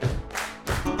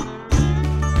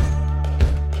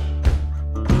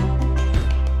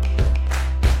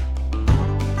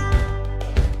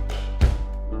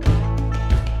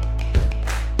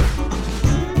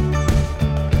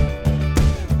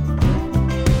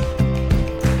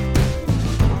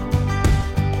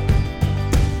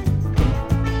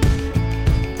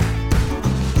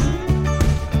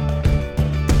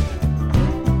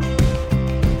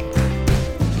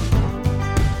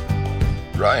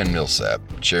Ryan Millsap,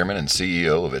 Chairman and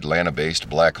CEO of Atlanta-based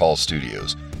Blackhall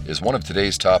Studios, is one of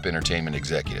today's top entertainment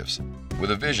executives.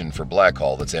 With a vision for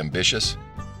Blackhall that's ambitious,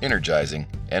 energizing,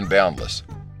 and boundless,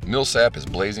 Millsap is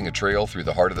blazing a trail through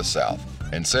the heart of the South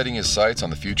and setting his sights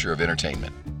on the future of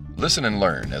entertainment. Listen and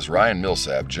learn as Ryan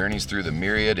Millsap journeys through the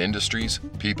myriad industries,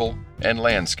 people, and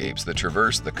landscapes that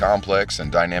traverse the complex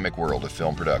and dynamic world of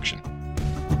film production.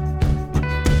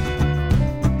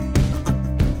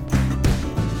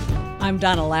 I'm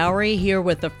Donna Lowry here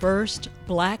with the first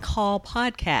Blackhall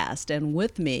podcast, and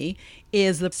with me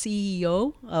is the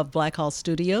CEO of Blackhall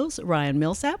Studios, Ryan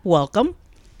Millsap. Welcome.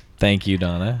 Thank you,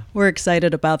 Donna. We're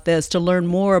excited about this, to learn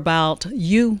more about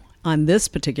you on this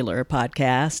particular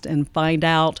podcast and find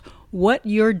out what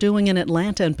you're doing in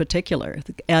Atlanta in particular.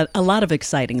 A lot of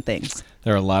exciting things.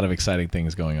 There are a lot of exciting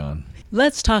things going on.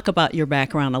 Let's talk about your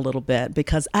background a little bit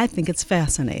because I think it's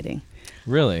fascinating.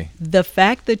 Really? The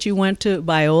fact that you went to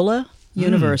Biola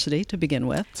University to begin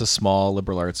with. It's a small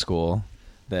liberal arts school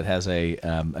that has a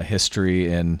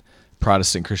history in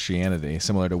Protestant Christianity,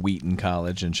 similar to Wheaton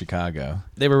College in Chicago.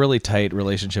 They have a really tight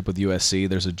relationship with USC.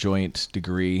 There's a joint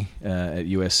degree at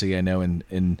USC, I know,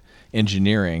 in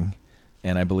engineering,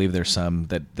 and I believe there's some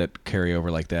that carry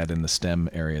over like that in the STEM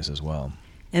areas as well.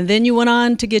 And then you went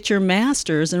on to get your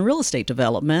master's in real estate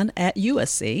development at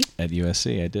USC. At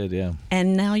USC, I did, yeah.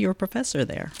 And now you're a professor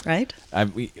there, right?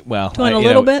 Doing a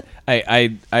little bit?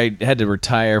 I had to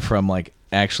retire from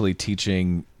actually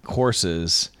teaching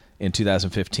courses in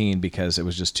 2015 because it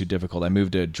was just too difficult. I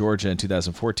moved to Georgia in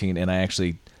 2014, and I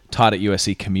actually taught at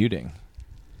USC commuting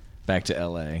back to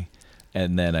LA.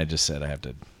 And then I just said I have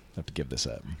to give this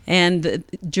up. And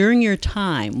during your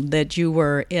time that you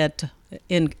were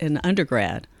in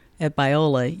undergrad at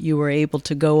Biola, you were able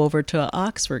to go over to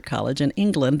Oxford College in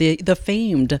England, the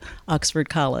famed Oxford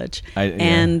College,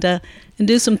 and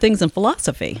do some things in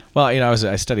philosophy. Well,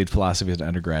 I studied philosophy as an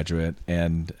undergraduate,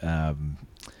 and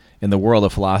in the world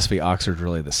of philosophy, Oxford's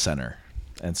really the center.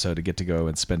 And so to get to go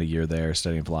and spend a year there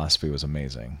studying philosophy was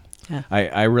amazing. Yeah.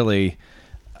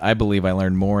 I believe I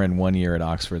learned more in 1 year at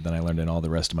Oxford than I learned in all the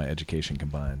rest of my education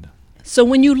combined. So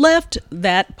when you left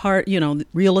that part,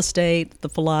 real estate, the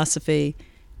philosophy,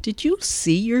 did you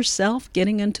see yourself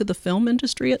getting into the film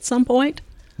industry at some point?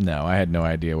 No, I had no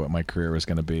idea what my career was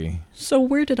going to be. So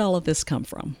where did all of this come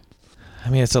from? I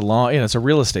mean, it's a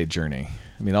real estate journey.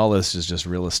 I mean, all this is just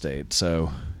real estate.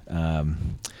 So,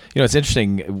 it's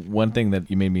interesting. One thing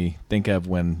that you made me think of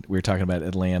when we were talking about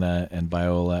Atlanta and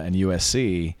Biola and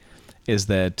USC is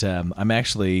that I'm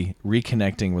actually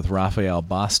reconnecting with Raphael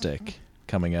Bostic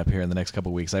coming up here in the next couple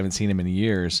of weeks. I haven't seen him in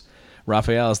years.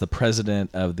 Raphael is the president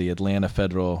of the Atlanta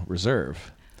Federal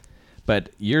Reserve.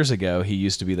 But years ago, he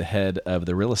used to be the head of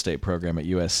the real estate program at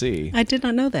USC. I did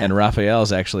not know that. And Raphael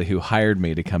is actually who hired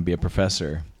me to come be a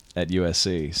professor at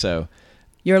USC. So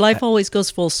your life always goes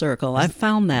full circle. I've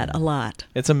found that a lot.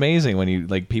 It's amazing when you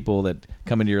people that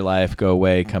come into your life, go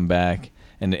away, come back,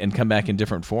 and come back in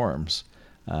different forms.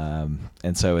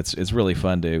 And so it's really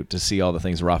fun to see all the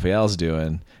things Raphael's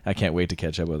doing. I can't wait to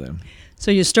catch up with him. So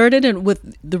you started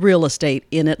with the real estate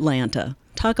in Atlanta.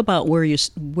 Talk about where you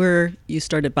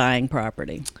started buying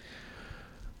property.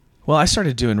 Well, I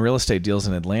started doing real estate deals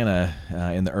in Atlanta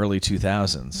in the early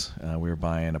 2000s. We were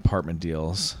buying apartment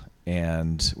deals,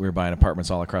 and we were buying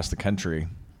apartments all across the country.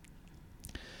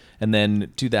 And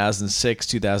then 2006,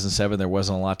 2007, there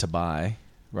wasn't a lot to buy.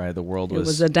 Right, the world was... It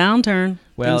was a downturn.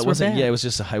 Well, it wasn't. Yeah, it was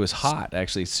just. It was hot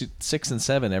actually. 6 and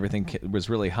 7, everything was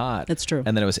really hot. That's true.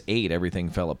 And then it was 8, everything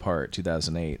fell apart.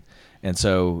 2008, and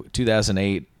so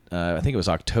 2008, I think it was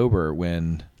October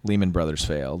when Lehman Brothers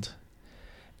failed.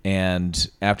 And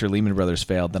after Lehman Brothers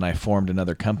failed, then I formed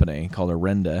another company called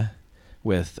Arenda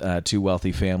with 2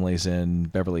 wealthy families in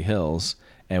Beverly Hills,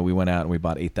 and we went out and we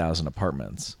bought 8,000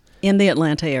 apartments. In the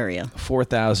Atlanta area.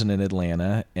 4,000 in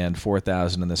Atlanta and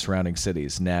 4,000 in the surrounding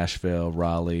cities, Nashville,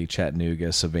 Raleigh,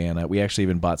 Chattanooga, Savannah. We actually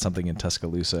even bought something in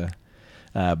Tuscaloosa.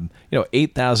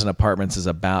 8,000 apartments is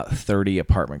about 30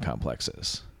 apartment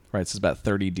complexes, right? So it's about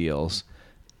 30 deals.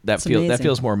 That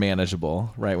feels more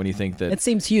manageable, right? When you think that... It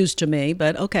seems huge to me,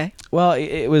 but okay. Well,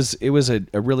 it was a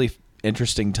really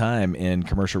interesting time in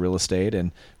commercial real estate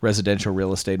and residential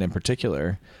real estate in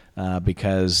particular.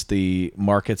 Because the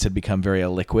markets had become very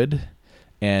illiquid,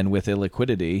 and with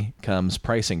illiquidity comes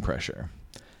pricing pressure.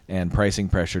 And pricing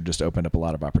pressure just opened up a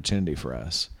lot of opportunity for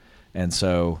us. And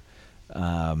so,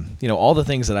 all the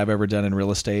things that I've ever done in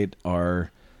real estate are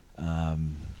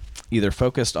either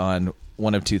focused on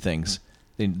one of two things.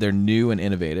 They're new and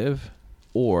innovative,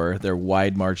 or they're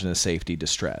wide margin of safety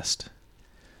distressed.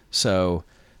 So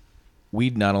we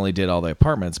not only did all the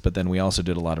apartments, but then we also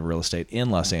did a lot of real estate in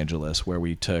Los Angeles, where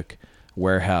we took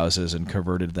warehouses and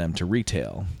converted them to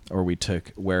retail, or we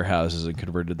took warehouses and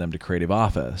converted them to creative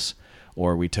office,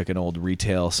 or we took an old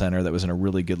retail center that was in a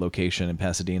really good location in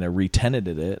Pasadena,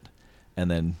 re-tenanted it,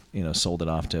 and then sold it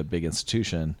off to a big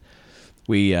institution.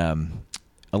 We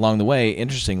along the way,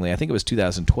 interestingly, I think it was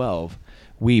 2012,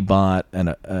 we bought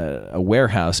a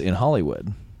warehouse in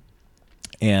Hollywood,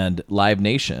 and Live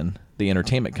Nation, the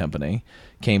entertainment company,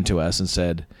 came to us and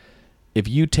said, if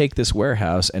you take this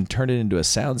warehouse and turn it into a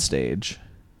soundstage,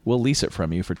 we'll lease it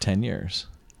from you for 10 years.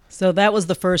 So that was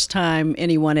the first time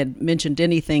anyone had mentioned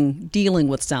anything dealing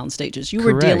with sound stages. You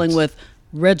Correct. were dealing with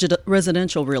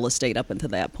residential real estate up until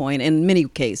that point in many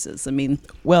cases. I mean,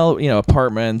 well,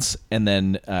 apartments and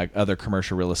then other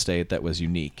commercial real estate that was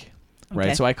unique, right?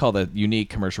 Okay. So I call the unique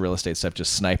commercial real estate stuff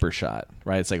just sniper shot,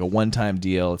 right? It's like a one-time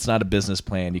deal. It's not a business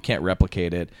plan. You can't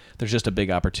replicate it. There's just a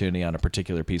big opportunity on a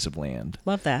particular piece of land.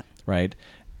 Love that. Right?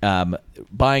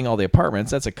 Buying all the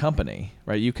apartments, that's a company,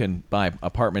 right? You can buy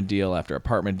apartment deal after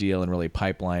apartment deal and really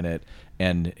pipeline it.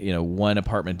 And, one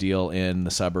apartment deal in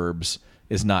the suburbs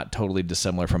is not totally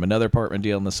dissimilar from another apartment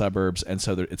deal in the suburbs. And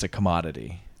so it's a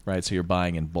commodity, right? So you're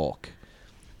buying in bulk.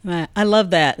 I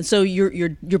love that. So you're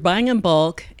buying in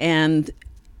bulk, and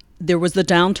there was the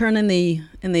downturn in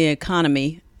the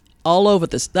economy all over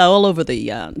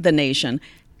the nation.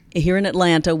 Here in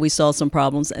Atlanta, we saw some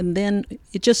problems, and then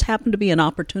it just happened to be an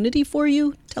opportunity for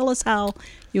you. Tell us how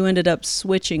you ended up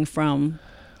switching from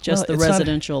just the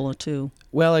residential to...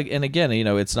 Well, and again,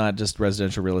 it's not just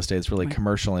residential real estate, it's really Right.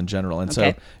 commercial in general. And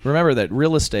Okay. so remember that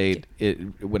real estate,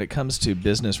 when it comes to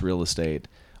business real estate,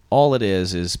 all it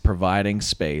is providing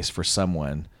space for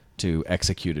someone to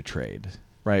execute a trade,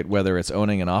 right? Whether it's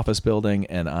owning an office building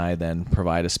and I then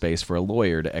provide a space for a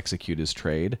lawyer to execute his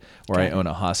trade, or Okay. I own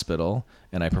a hospital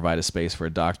and I provide a space for a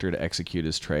doctor to execute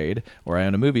his trade, or I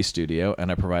own a movie studio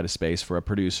and I provide a space for a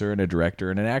producer and a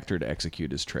director and an actor to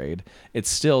execute his trade. It's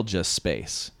still just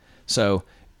space. So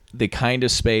the kind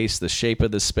of space, the shape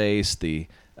of the space, the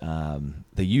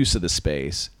use of the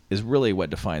space is really what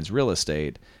defines real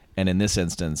estate. And in this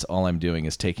instance, all I'm doing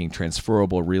is taking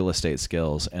transferable real estate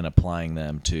skills and applying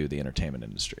them to the entertainment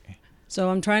industry. So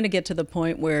I'm trying to get to the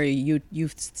point where you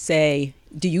say,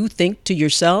 do you think to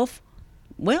yourself,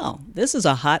 well, this is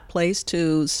a hot place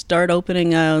to start opening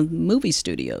movie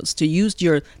studios, to use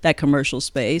that commercial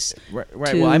space? Right.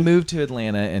 Well, I moved to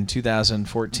Atlanta in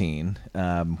 2014.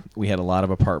 We had a lot of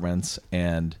apartments,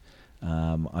 and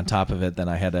on top of it, then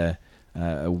I had a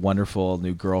wonderful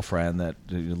new girlfriend, the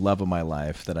love of my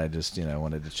life, that I just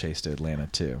wanted to chase to Atlanta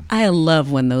too. I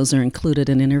love when those are included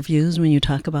in interviews, when you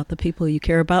talk about the people you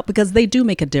care about, because they do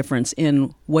make a difference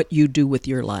in what you do with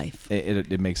your life.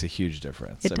 It makes a huge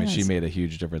difference. It does. She made a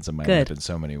huge difference in my Good. life in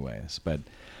so many ways. But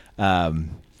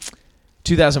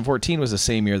 2014 was the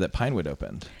same year that Pinewood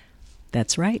opened.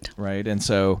 That's right. Right, and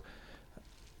so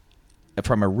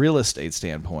from a real estate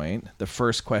standpoint, the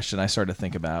first question I started to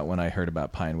think about when I heard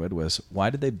about Pinewood was, why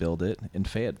did they build it in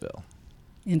Fayetteville?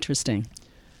 Interesting.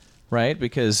 Right?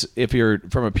 Because if you're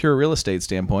from a pure real estate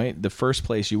standpoint, the first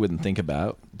place you wouldn't think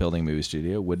about building a movie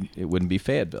studio wouldn't be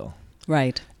Fayetteville.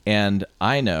 Right. And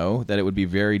I know that it would be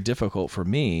very difficult for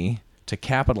me to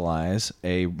capitalize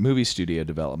a movie studio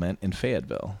development in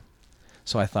Fayetteville.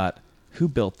 So I thought, who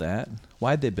built that?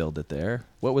 Why'd they build it there?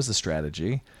 What was the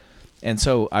strategy? And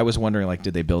so I was wondering,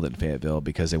 did they build it in Fayetteville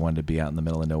because they wanted to be out in the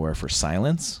middle of nowhere for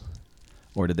silence?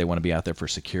 Or did they want to be out there for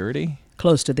security?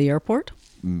 Close to the airport?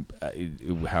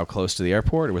 How close to the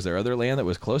airport? Or was there other land that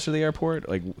was closer to the airport?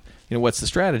 What's the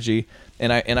strategy?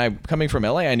 And I coming from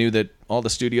LA, I knew that all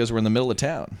the studios were in the middle of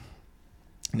town.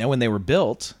 Now, when they were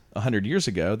built 100 years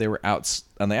ago, they were out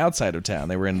on the outside of town.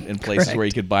 They were in places Correct. where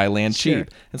you could buy land cheap. Sure.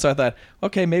 And so I thought,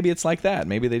 okay, maybe it's like that.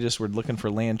 Maybe they just were looking for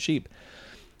land cheap.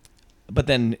 But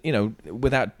then,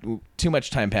 without too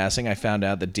much time passing, I found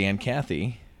out that Dan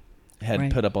Cathy had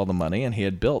Right. put up all the money and he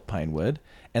had built Pinewood,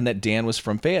 and that Dan was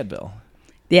from Fayetteville.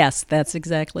 Yes, that's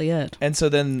exactly it. And so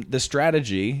then the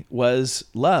strategy was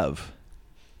love,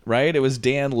 right? It was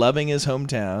Dan loving his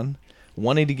hometown,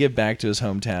 wanting to give back to his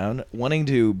hometown, wanting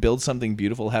to build something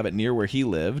beautiful, have it near where he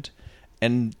lived.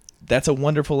 And that's a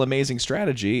wonderful, amazing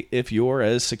strategy if you're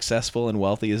as successful and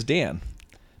wealthy as Dan,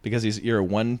 because you're a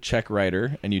one-check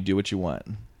writer and you do what you want.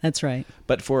 That's right.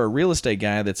 But for a real estate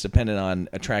guy that's dependent on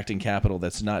attracting capital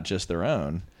that's not just their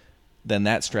own, then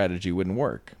that strategy wouldn't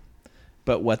work.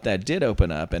 But what that did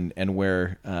open up, and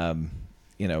where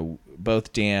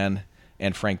both Dan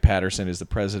and Frank Patterson, who's the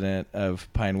president of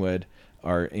Pinewood,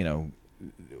 are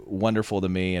wonderful to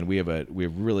me, and we have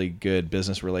really good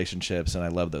business relationships, and I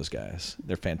love those guys.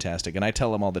 They're fantastic, and I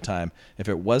tell them all the time, if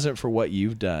it wasn't for what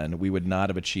you've done, we would not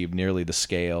have achieved nearly the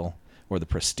scale. or the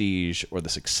prestige or the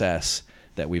success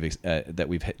that we've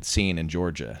seen in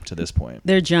Georgia to this point.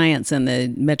 They're giants in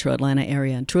the Metro Atlanta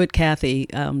area. And Truett Cathy,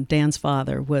 Dan's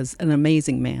father, was an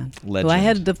amazing man Legend. who I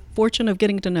had the fortune of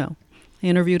getting to know. I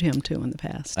interviewed him too in the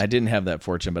past. I didn't have that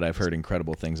fortune, but I've heard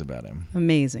incredible things about him.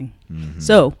 Amazing. Mm-hmm.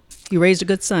 So you raised a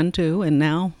good son too, and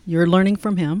now you're learning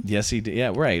from him. Yes, he did.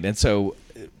 Yeah, right. And so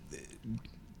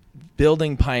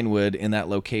building Pinewood in that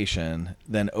location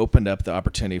then opened up the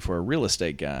opportunity for a real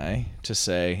estate guy to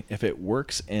say, if it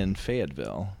works in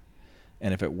Fayetteville,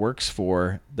 and if it works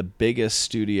for the biggest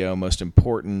studio, most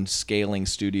important scaling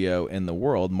studio in the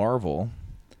world, Marvel,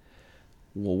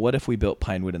 well, what if we built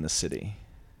Pinewood in the city?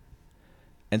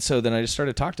 And so then I just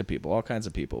started to talk to people, all kinds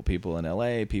of people in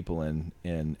LA, people in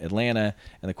Atlanta.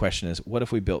 And the question is, what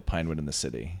if we built Pinewood in the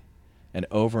city? And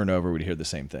over we'd hear the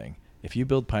same thing. If you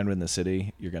build Pinewood in the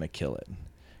city, you're going to kill it.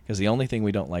 Because the only thing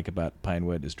we don't like about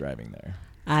Pinewood is driving there.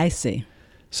 I see.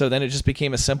 So then it just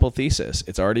became a simple thesis.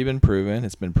 It's already been proven.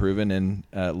 It's been proven in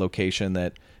a location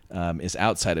that is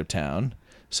outside of town.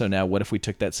 So now what if we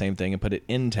took that same thing and put it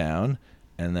in town?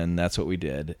 And then that's what we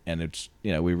did. And it's,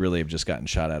 we really have just gotten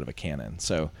shot out of a cannon.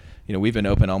 So, we've been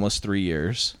open almost 3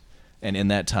 years. And in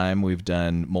that time, we've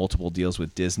done multiple deals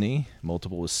with Disney,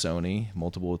 multiple with Sony,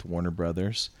 multiple with Warner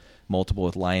Brothers, multiple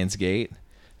with Lionsgate,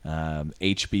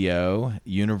 HBO,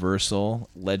 Universal,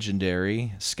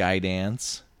 Legendary,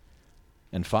 Skydance,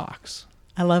 and Fox.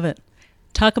 I love it.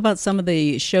 Talk about some of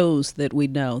the shows that we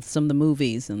know, some of the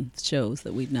movies and shows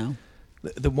that we know.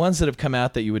 The ones that have come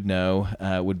out that you would know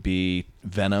would be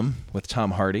Venom with Tom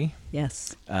Hardy.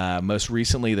 Yes. Most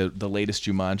recently, the latest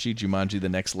Jumanji: The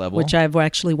Next Level, which I've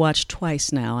actually watched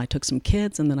twice now. I took some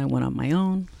kids and then I went on my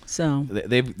own. So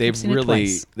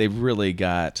they've really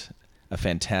got a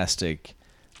fantastic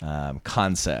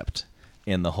concept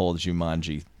in the whole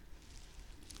Jumanji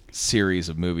series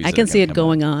of movies. I can see it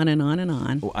going on and on and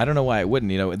on. Well, I don't know why it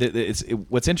wouldn't.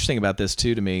 What's interesting about this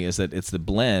too to me is that it's the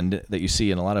blend that you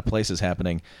see in a lot of places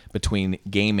happening between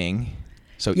gaming,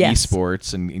 so yes.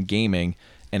 esports and gaming,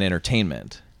 and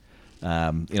entertainment.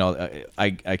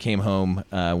 I came home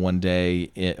one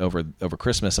day over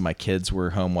Christmas, and my kids were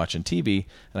home watching TV,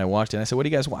 and I walked in. I said, "What are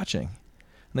you guys watching?"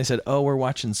 And they said, "Oh, we're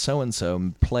watching so and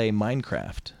so play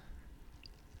Minecraft."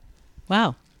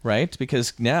 Wow. Right?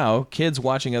 Because now kids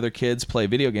watching other kids play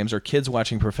video games or kids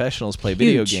watching professionals play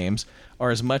video games are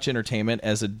as much entertainment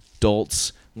as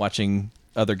adults watching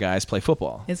other guys play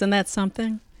football. Isn't that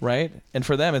something? Right? And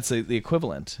for them, it's the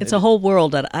equivalent. It's a whole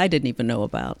world that I didn't even know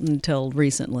about until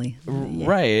recently. Yeah.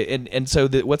 Right. And so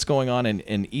what's going on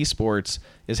in esports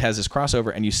has this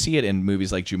crossover, and you see it in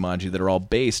movies like Jumanji that are all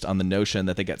based on the notion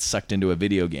that they got sucked into a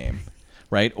video game.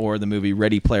 Right? Or the movie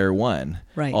Ready Player One,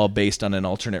 right. All based on an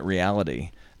alternate reality.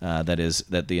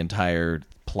 That the entire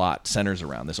plot centers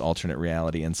around this alternate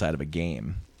reality inside of a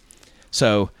game.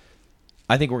 So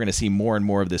I think we're going to see more and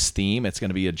more of this theme. It's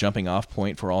going to be a jumping off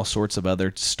point for all sorts of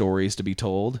other stories to be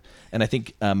told. And I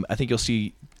think you'll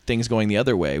see things going the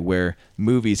other way where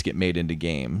movies get made into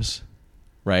games,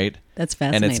 right? That's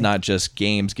fascinating. And it's not just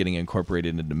games getting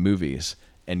incorporated into movies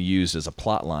and used as a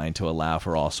plot line to allow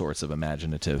for all sorts of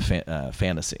imaginative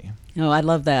fantasy. Oh, I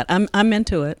love that. I'm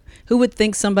into it. Who would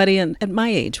think somebody at my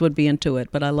age would be into it?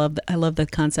 But I love the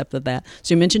concept of that.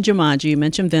 So you mentioned Jumanji, you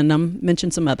mentioned Venom,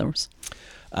 mentioned some others.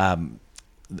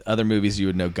 Other movies you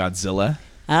would know, Godzilla.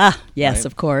 Ah, yes, right?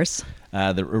 Of course.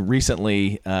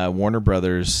 Recently, Warner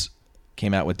Brothers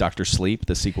came out with Dr. Sleep,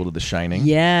 the sequel to The Shining.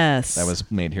 Yes. That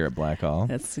was made here at Blackhall.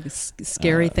 That's a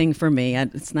scary thing for me.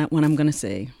 It's not one I'm going to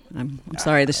see. I'm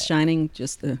sorry, The Shining,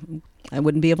 I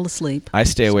wouldn't be able to sleep. I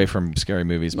stay away from scary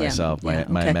movies myself. Yeah,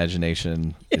 my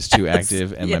imatation is too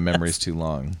active and my memory is too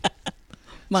long.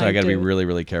 So I got to be really,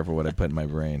 really careful what I put in my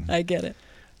brain. I get it.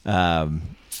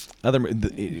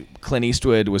 Clint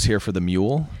Eastwood was here for The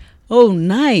Mule. Oh,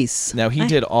 nice. Now, he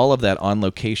did all of that on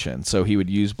location. So he would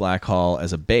use Blackhall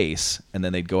as a base, and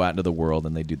then they'd go out into the world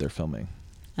and they'd do their filming.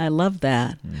 I love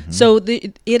that. Mm-hmm. So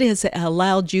it has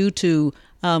allowed you to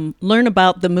learn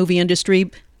about the movie industry.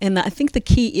 And I think the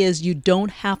key is you don't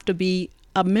have to be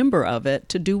a member of it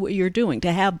to do what you're doing,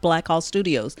 to have Blackhall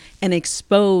Studios and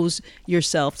expose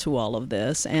yourself to all of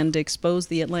this and expose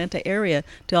the Atlanta area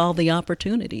to all the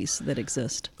opportunities that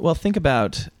exist. Well, think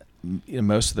about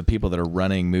most of the people that are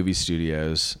running movie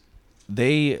studios.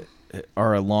 They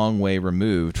are a long way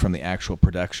removed from the actual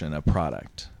production of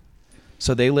product.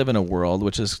 So they live in a world,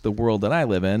 which is the world that I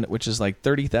live in, which is like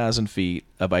 30,000 feet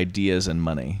of ideas and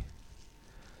money.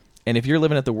 And if you're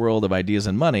living at the world of ideas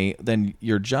and money, then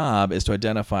your job is to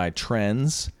identify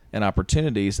trends and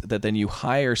opportunities that then you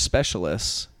hire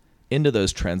specialists into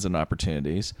those trends and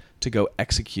opportunities to go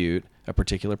execute a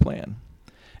particular plan.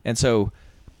 And so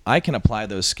I can apply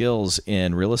those skills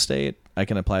in real estate. I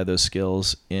can apply those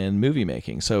skills in movie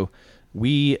making. So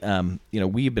we've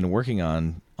been working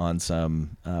on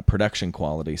some production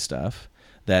quality stuff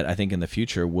that I think in the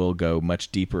future will go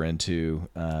much deeper into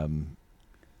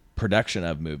production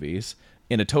of movies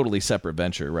in a totally separate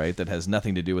venture, right? That has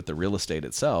nothing to do with the real estate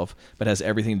itself, but has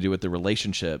everything to do with the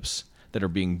relationships that are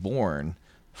being born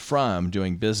from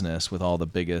doing business with all the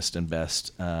biggest and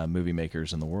best movie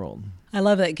makers in the world. I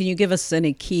love that. Can you give us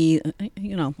any key,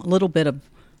 a little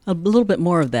bit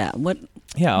more of that?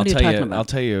 I'll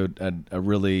tell you a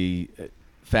really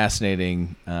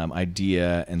fascinating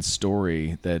idea and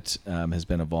story that has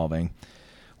been evolving.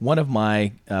 One of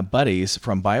my buddies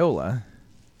from Biola.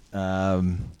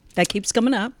 That keeps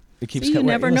coming up. It keeps you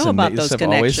never know about those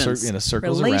connections. Always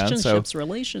circles around. So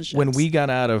relationships. When we got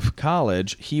out of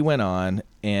college, he went on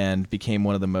and became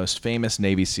one of the most famous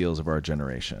Navy SEALs of our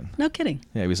generation. No kidding.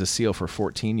 Yeah, he was a SEAL for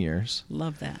 14 years.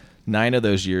 Love that. 9 of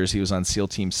those years, he was on SEAL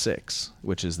Team 6,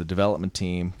 which is the development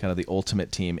team, kind of the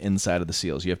ultimate team inside of the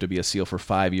SEALs. You have to be a SEAL for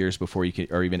 5 years before you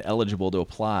are even eligible to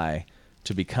apply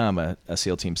to become a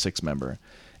SEAL Team 6 member.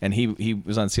 And he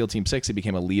was on SEAL Team 6. He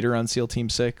became a leader on SEAL Team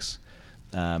 6.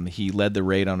 He led the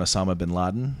raid on Osama bin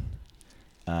Laden.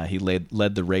 He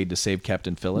led the raid to save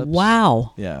Captain Phillips.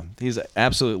 Wow. Yeah, he's an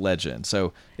absolute legend.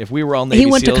 So if we were all Navy SEALs...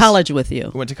 He went SEALs, to college with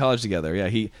you. We went to college together, yeah.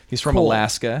 He's from Cool.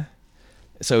 Alaska.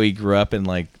 So he grew up in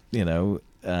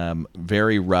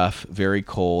very rough, very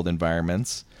cold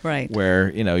environments. Right.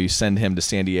 Where, you send him to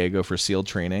San Diego for SEAL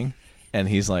training, and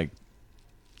he's like,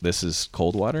 this is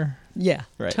cold water? Yeah,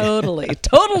 right.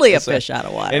 Totally a fish out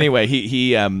of water. Anyway,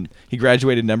 he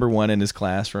graduated number 1 in his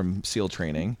class from SEAL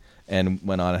training and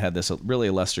went on and had this really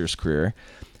illustrious career.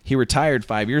 He retired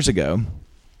 5 years ago,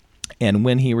 and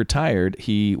when he retired,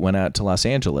 he went out to Los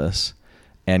Angeles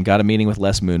and got a meeting with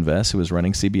Les Moonves, who was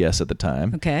running CBS at the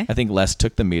time. Okay. I think Les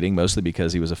took the meeting mostly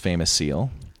because he was a famous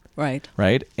SEAL. Right.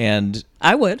 Right? And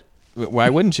I would. why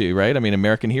wouldn't you, right? I mean,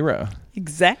 American hero.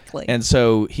 Exactly. And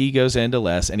so he goes into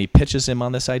Les and he pitches him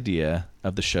on this idea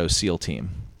of the show SEAL Team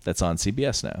that's on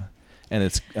CBS now. And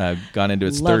it's gone into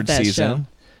its Love 3rd that season. show.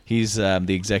 He's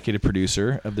the executive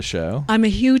producer of the show. I'm a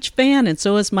huge fan, and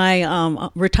so is my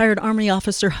retired Army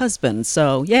officer husband.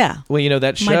 So, yeah. Well,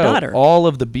 that show, my daughter. all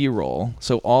of the B-roll,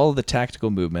 so all of the tactical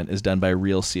movement is done by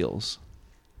real SEALs.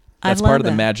 That's I love part of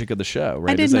that. the magic of the show,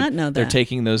 right? I did is not know that. They're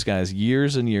taking those guys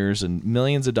years and years and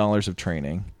millions of dollars of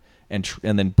training and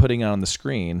then putting it on the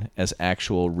screen as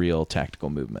actual real tactical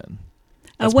movement.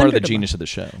 That's part of the genius of the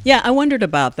show. Yeah, I wondered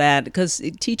about that because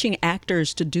teaching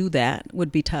actors to do that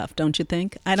would be tough, don't you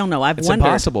think? I don't know. It's wondered.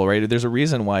 Impossible, right? There's a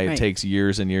reason why Right. it takes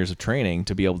years and years of training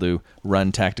to be able to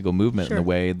run tactical movement Sure. in the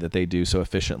way that they do so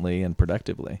efficiently and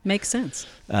productively. Makes sense.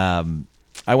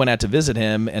 I went out to visit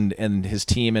him and his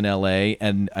team in LA,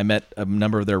 and I met a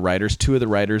number of their writers. 2 of the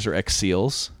writers are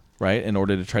ex-SEALs, right? In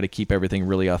order to try to keep everything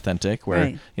really authentic,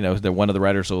 where Right. one of the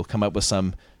writers will come up with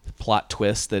some plot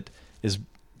twist that is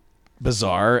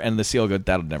bizarre, and the SEAL will go,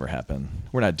 "That'll never happen.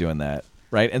 We're not doing that."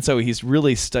 Right? And so he's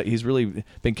really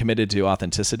been committed to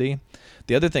authenticity.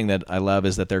 The other thing that I love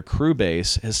is that their crew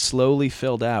base has slowly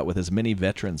filled out with as many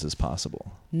veterans as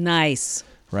possible. Nice.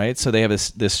 Right? So they have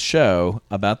this show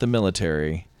about the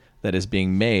military that is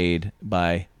being made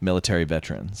by military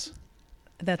veterans.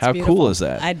 That's How beautiful. cool is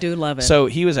that? I do love it. So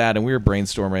he was out and we were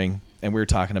brainstorming and we were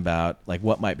talking about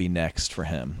what might be next for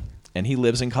him. And he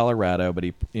lives in Colorado, but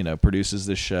he produces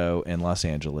this show in Los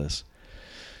Angeles.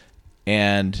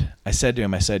 And I said to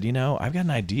him, I've got an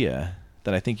idea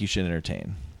that I think you should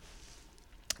entertain.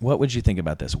 What would you think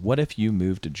about this? What if you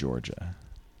moved to Georgia?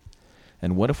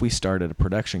 And what if we started a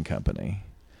production company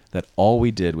that all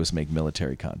we did was make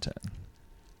military content?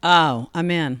 Oh,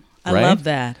 I'm in. I Right? love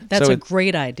that. That's So a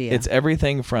great idea. It's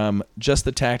everything from just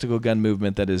the tactical gun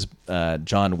movement that is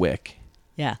John Wick,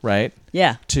 yeah. right?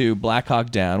 Yeah. To Black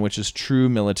Hawk Down, which is true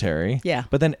military. Yeah.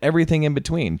 But then everything in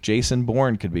between. Jason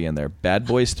Bourne could be in there. Bad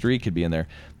Boys 3 could be in there.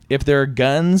 If there are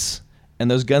guns and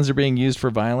those guns are being used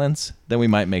for violence, then we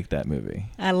might make that movie.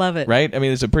 I love it. Right? I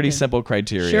mean, it's a pretty simple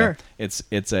criteria. Sure.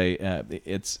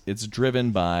 It's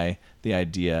driven by the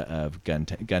idea of gun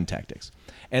tactics.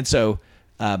 And so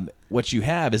what you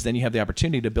have is then you have the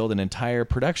opportunity to build an entire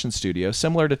production studio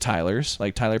similar to Tyler's,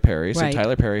 like Tyler Perry. So Right.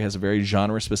 Tyler Perry has a very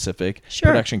genre-specific Sure.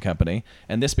 production company,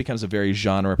 and this becomes a very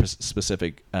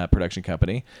genre-specific production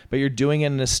company. But you're doing it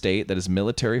in a state that is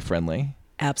military-friendly,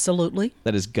 Absolutely.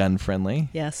 that is gun-friendly,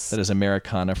 Yes. that is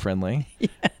Americana-friendly,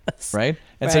 Yes. right?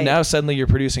 And so Right. now suddenly you're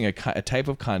producing a type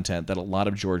of content that a lot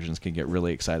of Georgians can get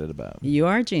really excited about. You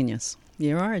are a genius.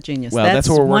 You are a genius. Well, that's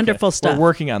what we're wonderful stuff. We're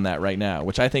working on that right now,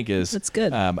 which I think is that's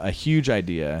good. A huge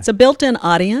idea. It's a built-in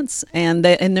audience, and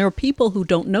there are people who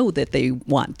don't know that they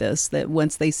want this, that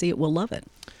once they see it will love it.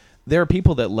 There are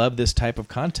people that love this type of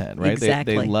content, right?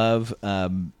 Exactly. They love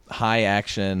high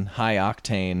action, high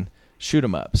octane shoot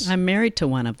 'em ups. I'm married to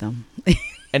one of them.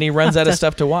 And he runs out of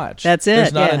stuff to watch. That's it.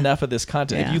 There's not enough of this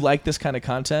content. Yeah. If you like this kind of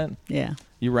content, yeah,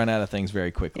 you run out of things very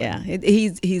quickly. Yeah,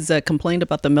 he's complained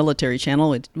about the military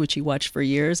channel, which he watched for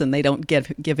years, and they don't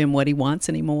give him what he wants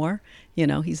anymore.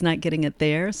 He's not getting it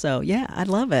there. So yeah, I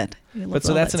love it. But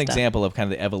so that's an example of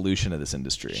kind of the evolution of this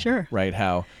industry. Sure. Right?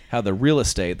 How the real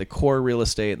estate, the core real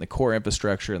estate and the core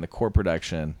infrastructure and the core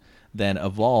production then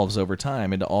evolves over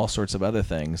time into all sorts of other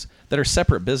things that are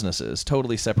separate businesses,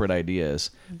 totally separate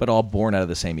ideas, but all born out of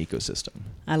the same ecosystem.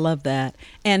 I love that.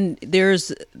 And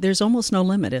there's almost no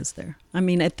limit, is there? I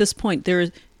mean, at this point,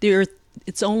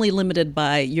 it's only limited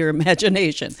by your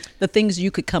imagination, the things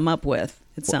you could come up with,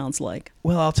 it sounds like.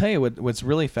 Well, I'll tell you what's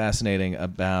really fascinating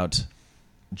about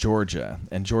Georgia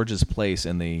and Georgia's place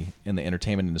in the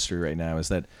entertainment industry right now is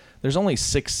that there's only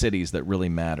 6 cities that really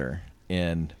matter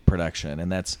in production, and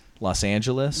that's Los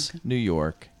Angeles, New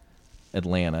York,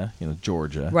 Atlanta,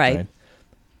 Georgia, right?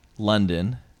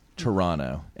 London,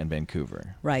 Toronto, and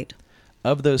Vancouver. Right.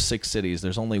 Of those 6 cities,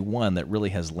 there's only one that really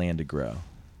has land to grow.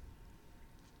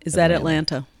 Is that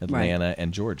Atlanta? Atlanta right.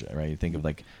 and Georgia, right? You think of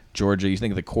like Georgia, you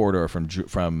think of the corridor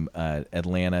from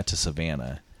Atlanta to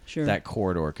Savannah. Sure. That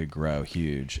corridor could grow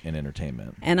huge in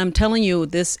entertainment. And I'm telling you,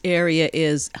 this area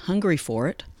is hungry for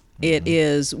it. It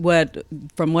is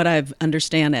from what I've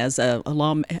understand as a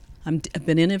law. I've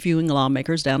been interviewing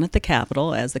lawmakers down at the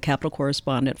Capitol as the Capitol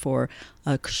correspondent for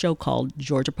a show called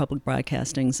Georgia Public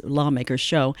Broadcasting's Lawmakers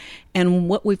Show, and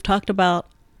what we've talked about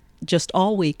just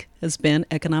all week has been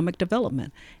economic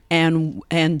development, and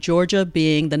Georgia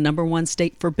being the #1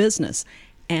 state for business,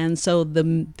 and so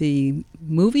the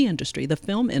movie industry, the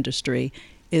film industry,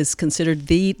 is considered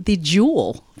the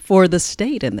jewel for the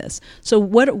state in this. So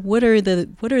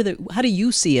how do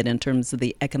you see it in terms of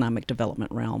the economic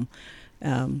development realm,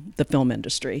 the film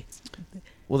industry?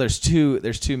 Well, there's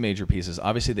two major pieces.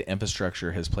 Obviously, the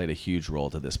infrastructure has played a huge role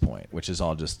to this point, which is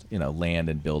all just land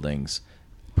and buildings,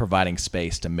 providing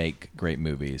space to make great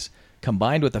movies,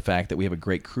 combined with the fact that we have a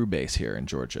great crew base here in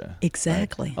Georgia.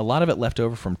 Exactly. Right? A lot of it left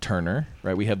over from Turner,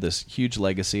 right? We have this huge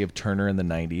legacy of Turner in the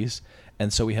 90s.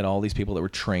 And so we had all these people that were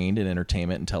trained in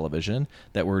entertainment and television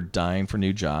that were dying for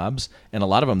new jobs. And a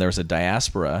lot of them, there was a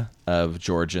diaspora of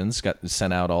Georgians got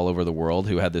sent out all over the world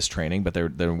who had this training, but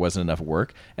there wasn't enough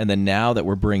work. And then now that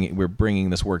we're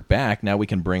bringing this work back, now we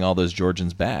can bring all those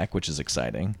Georgians back, which is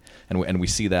exciting. And we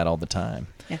see that all the time.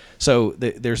 Yeah. So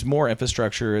there's more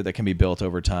infrastructure that can be built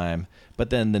over time. But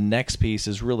then the next piece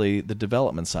is really the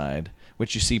development side,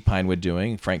 which you see Pinewood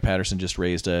doing. Frank Patterson just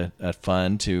raised a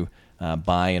fund to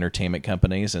buy entertainment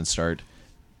companies and start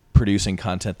producing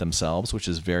content themselves, which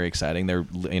is very exciting.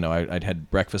 I'd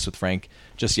had breakfast with Frank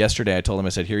just yesterday. I told him, I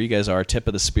said, here you guys are, tip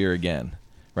of the spear again,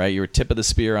 right? You're tip of the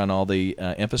spear on all the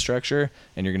infrastructure,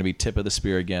 and you're going to be tip of the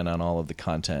spear again on all of the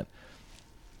content.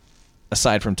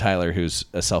 Aside from Tyler, who's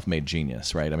a self-made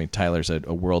genius, right? I mean, Tyler's a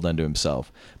world unto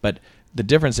himself. But the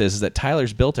difference is that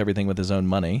Tyler's built everything with his own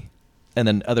money, and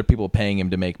then other people paying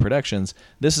him to make productions.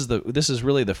 This is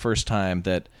really the first time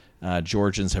that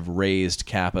Georgians have raised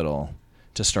capital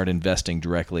to start investing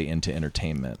directly into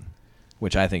entertainment,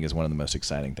 which I think is one of the most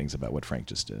exciting things about what Frank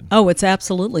just did. Oh, it's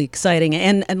absolutely exciting.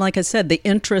 And like I said, the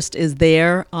interest is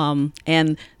there.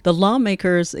 And the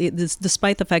lawmakers,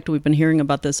 despite the fact that we've been hearing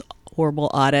about this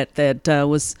horrible audit that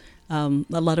was a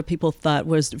lot of people thought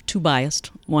was too biased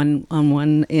on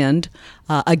one end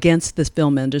against this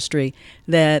film industry,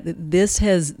 that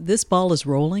this ball is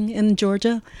rolling in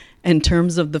Georgia in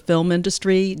terms of the film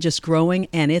industry just growing,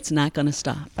 and it's not going to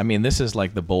stop. I mean, this is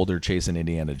like the boulder chasing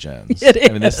Indiana Jones. It is.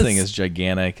 I mean, this thing is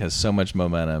gigantic, has so much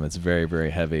momentum. It's very,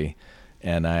 very heavy,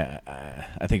 and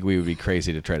I think we would be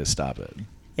crazy to try to stop it.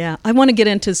 Yeah, I want to get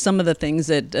into some of the things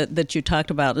that you talked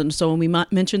about. And so when we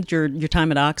mentioned your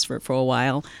time at Oxford for a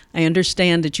while, I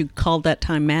understand that you called that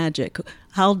time magic.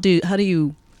 How do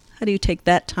you take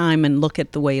that time and look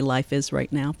at the way life is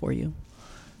right now for you?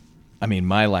 I mean,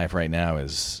 my life right now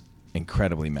is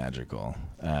incredibly magical.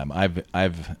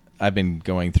 I've been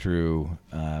going through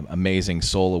amazing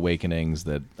soul awakenings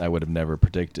that I would have never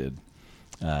predicted,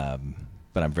 but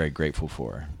I'm very grateful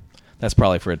for. That's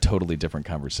probably for a totally different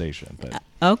conversation. But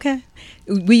okay,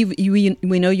 we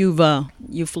know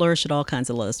you've flourished at all kinds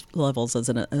of levels as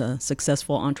a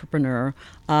successful entrepreneur.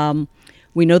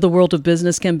 We know the world of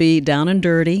business can be down and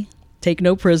dirty. Take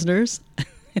no prisoners.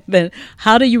 Then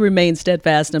how do you remain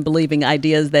steadfast in believing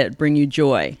ideas that bring you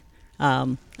joy?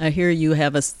 I hear you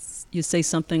have you say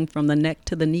something from the neck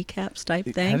to the kneecaps type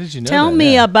thing. How did you know Tell that?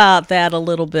 me Yeah. about that a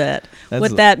little bit.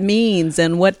 What that means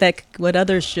and what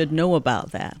others should know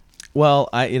about that. Well,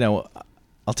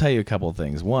 I'll tell you a couple of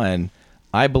things. One,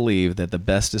 I believe that the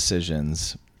best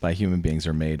decisions by human beings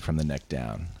are made from the neck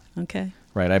down. Okay.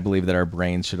 Right. I believe that our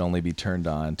brains should only be turned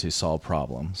on to solve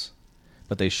problems,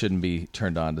 but they shouldn't be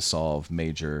turned on to solve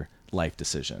major life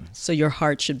decisions. So your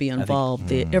heart should be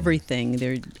involved.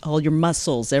 Everything, all your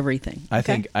muscles, everything.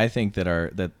 Okay? I think that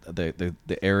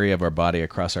the area of our body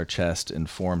across our chest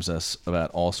informs us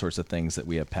about all sorts of things that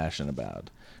we have passion about.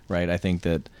 Right. I think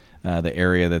that the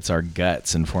area that's our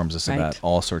guts informs us about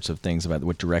all sorts of things about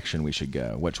what direction we should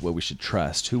go, what we should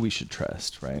trust, who we should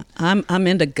trust, right? I'm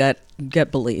into gut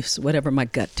beliefs, whatever my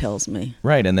gut tells me.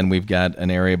 Right, and then we've got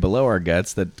an area below our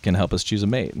guts that can help us choose a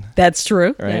mate. That's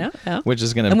true. Right? Yeah. Which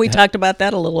is going to... And we talked about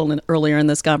that a little earlier in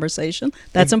this conversation.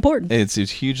 That's important. It's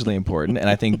hugely important, and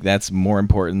I think that's more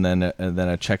important than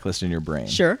a checklist in your brain.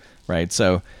 Sure. Right,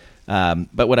 so...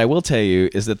 but what I will tell you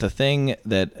is that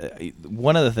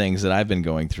one of the things that I've been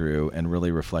going through and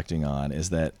really reflecting on is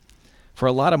that for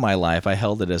a lot of my life, I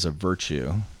held it as a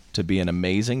virtue to be an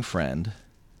amazing friend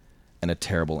and a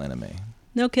terrible enemy.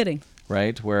 No kidding.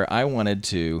 Right? Where I wanted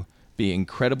to be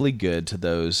incredibly good to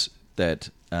those that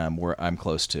I'm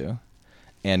close to,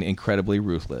 and incredibly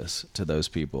ruthless to those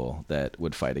people that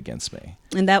would fight against me.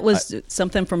 And that was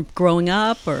something from growing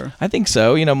up, or? I think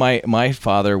so. My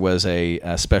father was a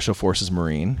Special Forces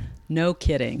Marine. No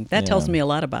kidding. That tells me a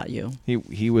lot about you.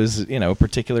 He was, a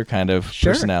particular kind of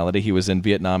personality. He was in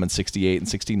Vietnam in 68 and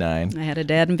 69. I had a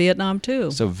dad in Vietnam too.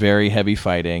 So very heavy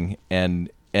fighting. And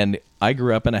I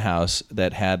grew up in a house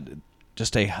that had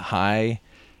just a high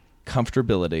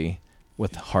comfortability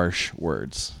with harsh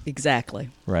words. Exactly.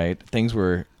 Right? Things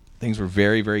were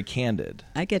very, very candid.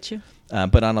 I get you.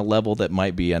 But on a level that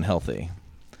might be unhealthy.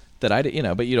 But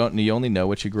you only know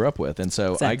what you grew up with. And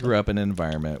so I grew up in an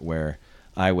environment where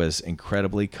I was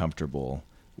incredibly comfortable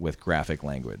with graphic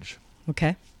language.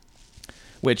 Okay.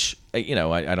 Which,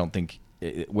 I don't think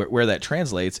where that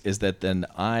translates is that then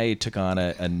I took on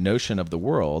a notion of the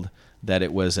world that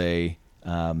it was a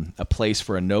place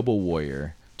for a noble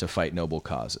warrior to fight noble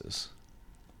causes.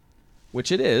 Which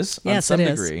it is, on some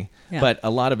degree. Yeah. But a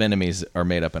lot of enemies are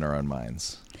made up in our own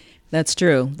minds. That's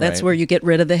true. That's where you get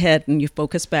rid of the head and you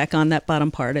focus back on that bottom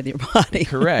part of your body.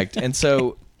 Correct. And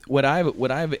so what I've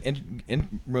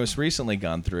most recently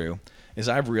gone through is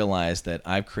I've realized that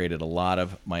I've created a lot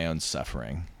of my own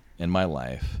suffering in my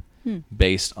life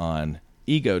based on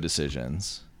ego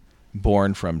decisions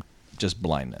born from just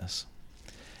blindness.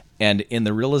 And in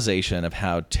the realization of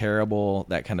how terrible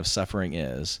that kind of suffering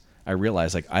is, I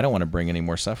realized I don't want to bring any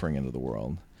more suffering into the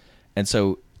world. And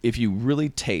so if you really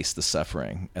taste the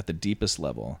suffering at the deepest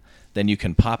level, then you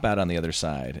can pop out on the other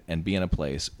side and be in a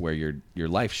place where your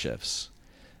life shifts.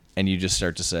 And you just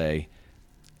start to say,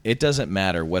 it doesn't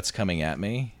matter what's coming at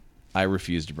me. I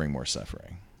refuse to bring more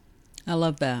suffering. I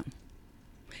love that.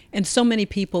 And so many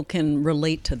people can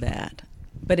relate to that.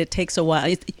 But it takes a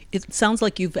while. It sounds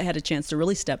like you've had a chance to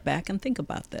really step back and think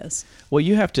about this. Well,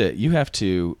 you have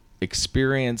to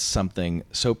experience something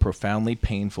so profoundly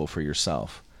painful for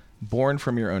yourself, born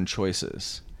from your own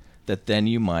choices, that then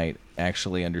you might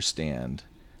actually understand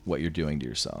what you're doing to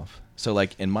yourself. So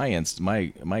like in my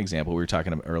example, we were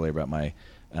talking earlier about my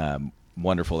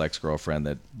wonderful ex-girlfriend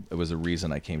that was the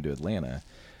reason I came to Atlanta.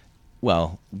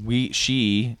 Well,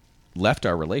 she left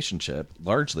our relationship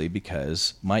largely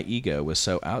because my ego was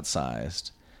so outsized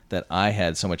that I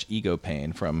had so much ego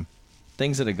pain from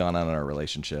things that had gone on in our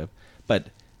relationship, but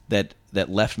that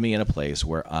left me in a place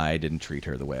where I didn't treat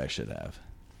her the way I should have.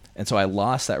 And so I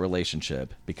lost that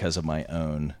relationship because of my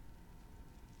own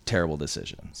terrible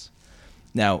decisions.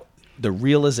 Now, the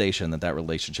realization that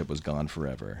relationship was gone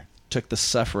forever took the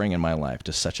suffering in my life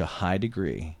to such a high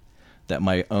degree that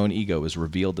my own ego was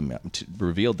revealed to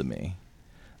me.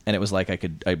 And it was like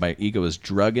my ego was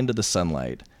drug into the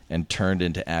sunlight and turned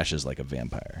into ashes like a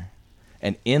vampire.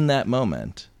 And in that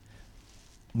moment,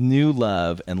 new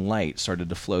love and light started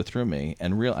to flow through me,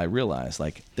 and I realized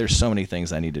there's so many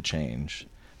things I need to change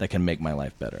that can make my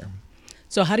life better.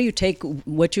 So how do you take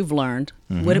what you've learned?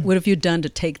 Mm-hmm. What have you done to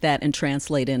take that and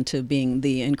translate into being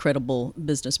the incredible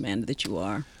businessman that you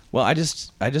are? Well, I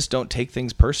just don't take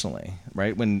things personally,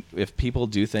 right? If people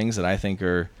do things that I think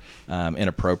are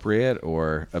inappropriate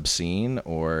or obscene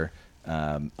or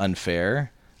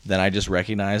unfair, then I just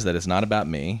recognize that it's not about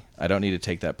me. I don't need to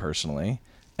take that personally.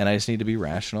 And I just need to be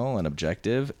rational and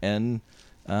objective and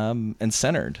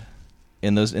centered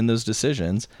in those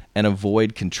decisions, and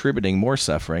avoid contributing more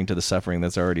suffering to the suffering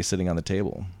that's already sitting on the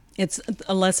table. It's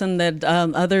a lesson that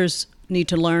others need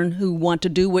to learn who want to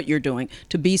do what you're doing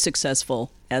to be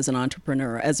successful as an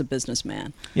entrepreneur, as a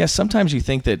businessman. Yeah, sometimes you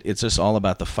think that it's just all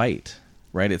about the fight,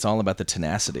 right? It's all about the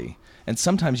tenacity. And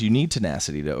sometimes you need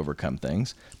tenacity to overcome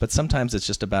things, but sometimes it's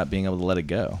just about being able to let it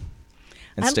go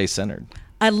and stay centered.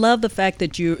 I love the fact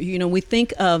that we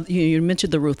think of, you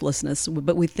mentioned the ruthlessness,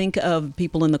 but we think of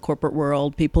people in the corporate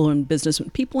world, people in business,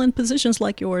 people in positions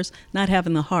like yours, not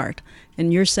having the heart.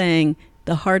 And you're saying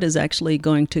the heart is actually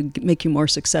going to make you more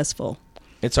successful.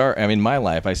 My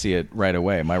life, I see it right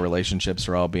away. My relationships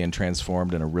are all being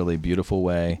transformed in a really beautiful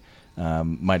way.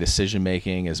 My decision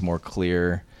making is more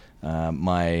clear.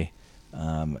 My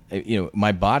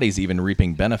body's even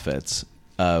reaping benefits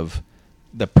of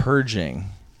the purging,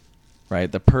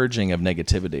 right? The purging of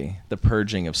negativity, the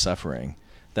purging of suffering,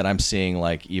 that I'm seeing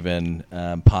like even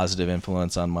positive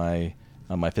influence on my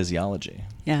physiology.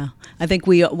 Yeah, I think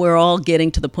we're all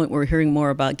getting to the point where we're hearing more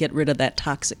about get rid of that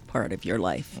toxic part of your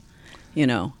life.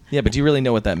 Yeah, but do you really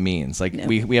know what that means? Like, no.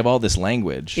 we have all this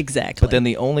language. Exactly. But then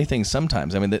the only thing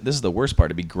sometimes, this is the worst part.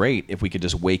 It'd be great if we could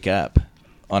just wake up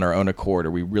on our own accord,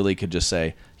 or we really could just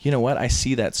say, you know what, I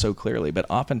see that so clearly. But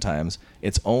oftentimes,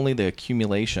 it's only the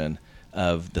accumulation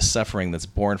of the suffering that's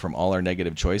born from all our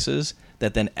negative choices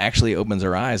that then actually opens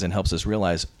our eyes and helps us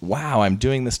realize, wow, I'm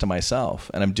doing this to myself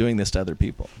and I'm doing this to other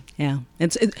people. Yeah,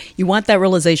 you want that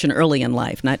realization early in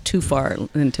life, not too far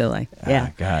until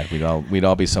God, we'd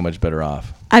all be so much better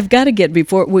off. I've got to get,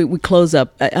 before we close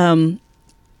up,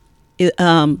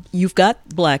 you've got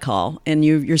Blackhall, and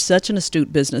you're such an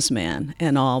astute businessman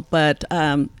and all, but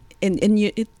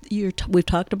we've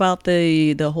talked about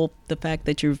the fact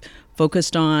that you've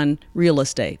focused on real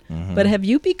estate. Mm-hmm. But have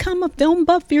you become a film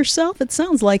buff yourself? It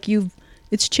sounds like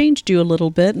it's changed you a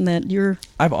little bit, and that you're.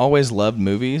 I've always loved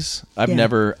movies. I've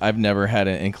never had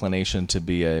an inclination to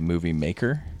be a movie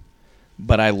maker,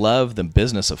 but I love the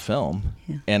business of film.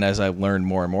 Yeah. And as I've learned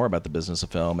more and more about the business of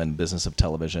film and business of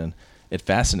television, it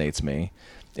fascinates me.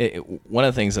 One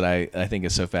of the things that I think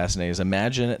is so fascinating is,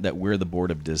 imagine that we're the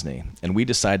board of Disney and we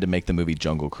decide to make the movie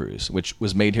Jungle Cruise, which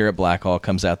was made here at Blackhall,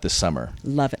 comes out this summer.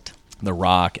 Love it. The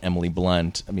Rock, Emily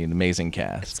Blunt, amazing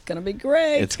cast. It's going to be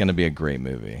great. It's going to be a great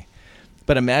movie.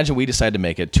 But imagine we decide to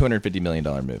make a $250 million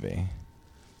movie.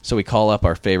 So we call up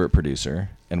our favorite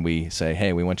producer and we say,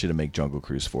 hey, we want you to make Jungle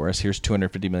Cruise for us. Here's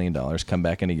 $250 million. Come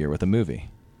back in a year with a movie.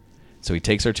 So he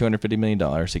takes our $250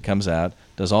 million. He comes out,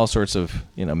 does all sorts of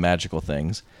magical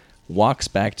things, walks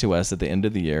back to us at the end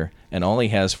of the year, and all he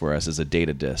has for us is a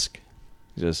data disc.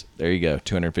 He says, there you go,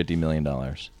 $250 million.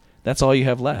 That's all you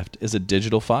have left is a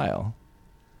digital file.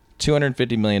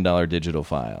 $250 million digital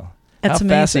file. That's How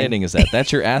amazing. Fascinating is that?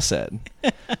 That's your asset.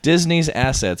 Disney's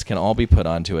assets can all be put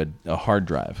onto a hard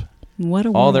drive. What a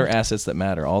all world. Their assets that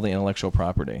matter, all the intellectual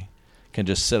property, can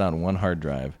just sit on one hard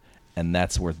drive, and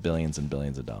that's worth billions and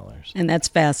billions of dollars. And that's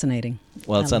fascinating.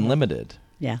 Well, it's unlimited.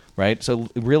 Yeah. Right? So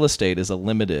real estate is a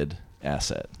limited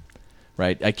asset.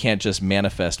 Right? I can't just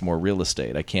manifest more real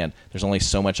estate. There's only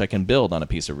so much I can build on a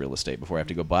piece of real estate before I have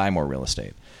to go buy more real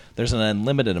estate. There's an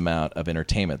unlimited amount of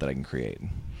entertainment that I can create.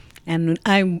 And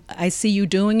I see you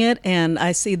doing it, and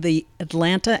I see the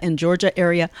Atlanta and Georgia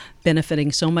area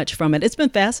benefiting so much from it. It's been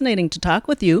fascinating to talk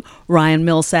with you, Ryan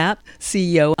Millsap,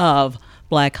 CEO of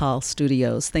Blackhall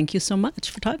Studios. Thank you so much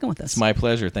for talking with us. It's my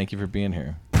pleasure. Thank you for being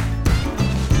here.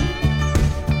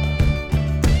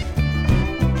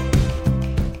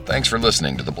 Thanks for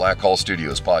listening to the Blackhall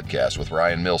Studios podcast with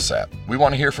Ryan Millsap. We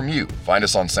want to hear from you. Find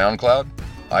us on SoundCloud,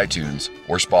 iTunes,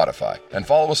 or Spotify, and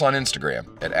follow us on Instagram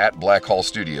at Blackhall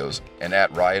Studios and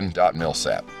at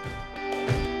Ryan.Millsap.